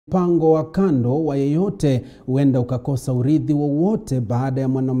Mpango wa kando wa yeyote huenda ukakosa urithi wowote baada ya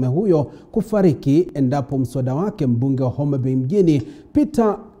mwanamume huyo kufariki endapo mswada wake mbunge wa Home of mjini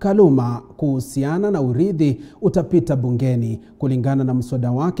Peter Kaluma kuhusiana na urithi utapita bungeni. Kulingana na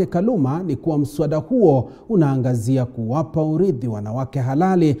mswada wake Kaluma ni kuwa mswada huo unaangazia kuwapa urithi wanawake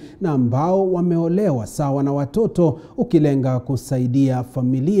halali na ambao wameolewa sawa na watoto, ukilenga kusaidia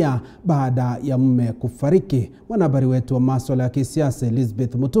familia baada ya mume kufariki. Mwanahabari wetu wa masuala ya kisiasa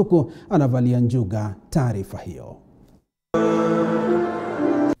Elizabeth Mutuku anavalia njuga taarifa hiyo.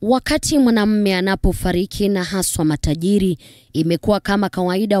 Wakati mwanamume anapofariki na haswa matajiri, imekuwa kama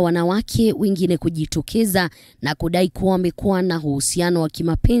kawaida wanawake wengine kujitokeza na kudai kuwa wamekuwa na uhusiano wa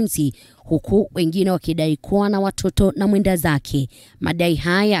kimapenzi, huku wengine wakidai kuwa na watoto na mwenda zake. Madai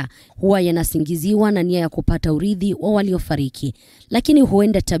haya huwa yanasingiziwa na nia ya kupata urithi wa waliofariki. Lakini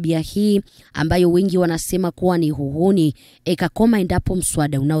huenda tabia hii ambayo wengi wanasema kuwa ni uhuni ikakoma endapo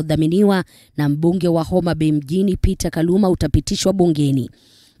mswada unaodhaminiwa na mbunge wa Home of mjini Peter Kaluma utapitishwa bungeni.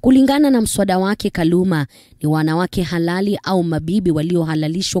 Kulingana na mswada wake, Kaluma ni wanawake halali au mabibi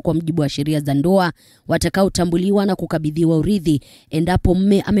waliohalalishwa kwa mujibu wa sheria za ndoa watakaotambuliwa na kukabidhiwa urithi endapo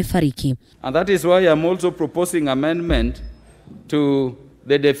mume amefariki. And that is why I'm also proposing amendment to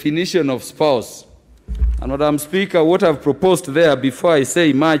the definition of spouse. And Madam Speaker, what I've proposed there, before I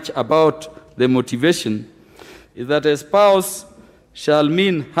say much about the motivation, is that a spouse shall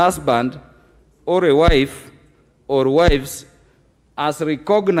mean husband or a wife or wives as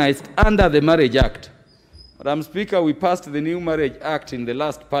recognized under the Marriage Act. Madam Speaker, we passed the new Marriage Act in the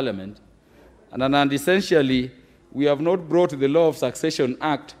last Parliament, and essentially we have not brought the Law of Succession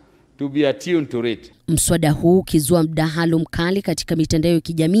Act to be attuned to it. Mswada huu ukizua mdahalo mkali katika mitandao ya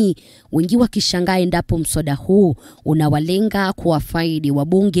kijamii, wengi wakishangaa endapo mswada huu unawalenga kuwafaidi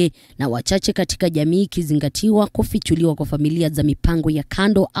wabunge na wachache katika jamii, kizingatiwa kufichuliwa kwa familia za mipango ya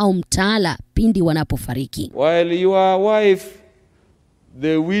kando au mtaala pindi wanapofariki. While your wife,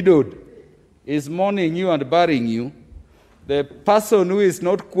 the widowed, is mourning you and burying you, the person who is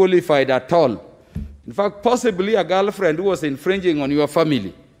not qualified at all, in fact possibly a girlfriend who was infringing on your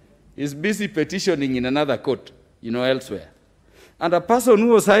family, is busy petitioning in another court, elsewhere. And a person who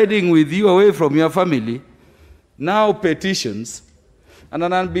was hiding with you away from your family now petitions, and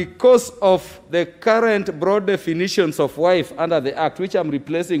then because of the current broad definitions of wife under the Act, which I'm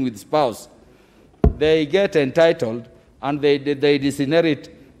replacing with spouse, they get entitled and they disinherit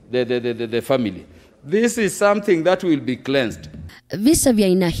the family. This is something that will be cleansed. Visa vya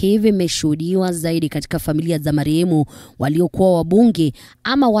aina hii vimeshuhudiwa zaidi katika familia za marehemu waliokuwa wabunge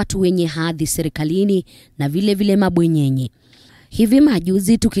ama watu wenye hadhi serikalini na vile mabwenyenye. Hivi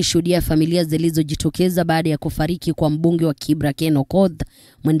majuzi tukishuhudia familia zilizojitokeza baada ya kufariki kwa mbunge wa Kibra Gotv,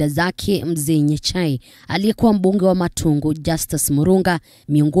 mwenda zake mzee Nyechai, aliyekuwa mbunge wa Matungu Justice Murunga,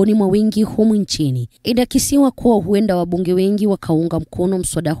 miongoni mwa wengi humu nchini. Inakisiwa kuwa huenda wabunge wengi wakaunga mkono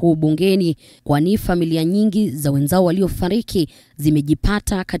mswada huu bungeni, kwani familia nyingi za wenzao waliofariki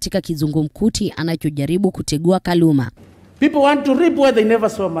zimejipata katika kizungumkuti anachojaribu kutegua Kaluma. People want to reap where they never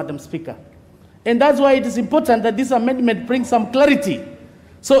saw, Madam Speaker. And that's why it is important that this amendment brings some clarity.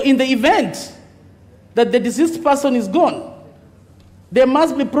 So in the event that the deceased person is gone, there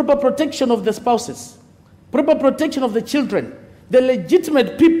must be proper protection of the spouses, proper protection of the children, the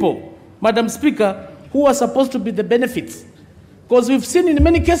legitimate people, Madam Speaker, who are supposed to be the benefits. Because we've seen in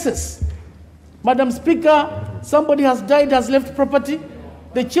many cases, Madam Speaker, somebody has died, has left property,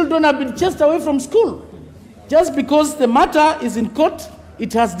 the children have been chased away from school. Just because the matter is in court,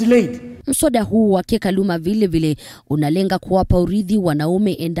 it has delayed. Mswada huu wake Kaluma vile unalenga kuwapa urithi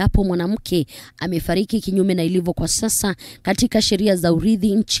wanaume endapo mwanamke amefariki, kinyume na ilivyo kwa sasa katika sheria za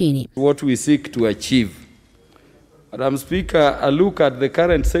urithi nchini. What we seek to achieve, Madam Speaker, a look at the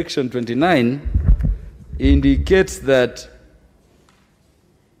current section 29 indicates that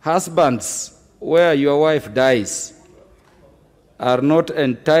husbands where your wife dies are not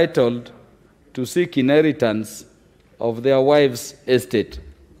entitled to seek inheritance of their wife's estate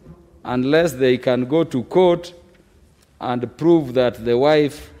unless they can go to court and prove that the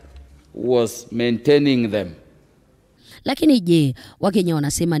wife was maintaining them. Lakini je, Wakenya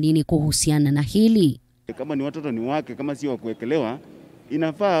wanasema nini kuhusiana na hili? Kama ni watoto ni wake, kama si wa kuwekelewa,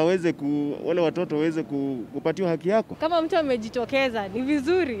 inafaa wale watoto waweze kupatiwa haki yako. Kama mtu amejitokeza ni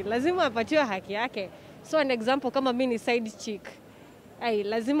vizuri, lazima apatiwe haki yake. So an example, kama mimi ni side chick,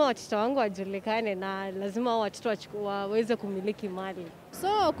 lazima watoto wangu wajulikane na lazima watoto waweze kumiliki mali.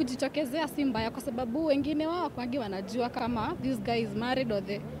 So kujitokezea si mbaya kwa sababu wengine wao kwagi wanajua kama this guy is married or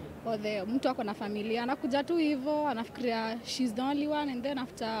the mtu ako na familia, anakuja tu hivyo anafikiria she's the only one, and then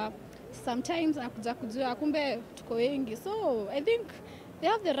after sometimes anakuja kujua kumbe tuko wengi. So I think they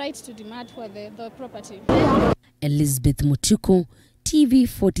have the right to demand for the property. Elizabeth Mutuku, TV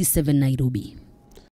 47 Nairobi.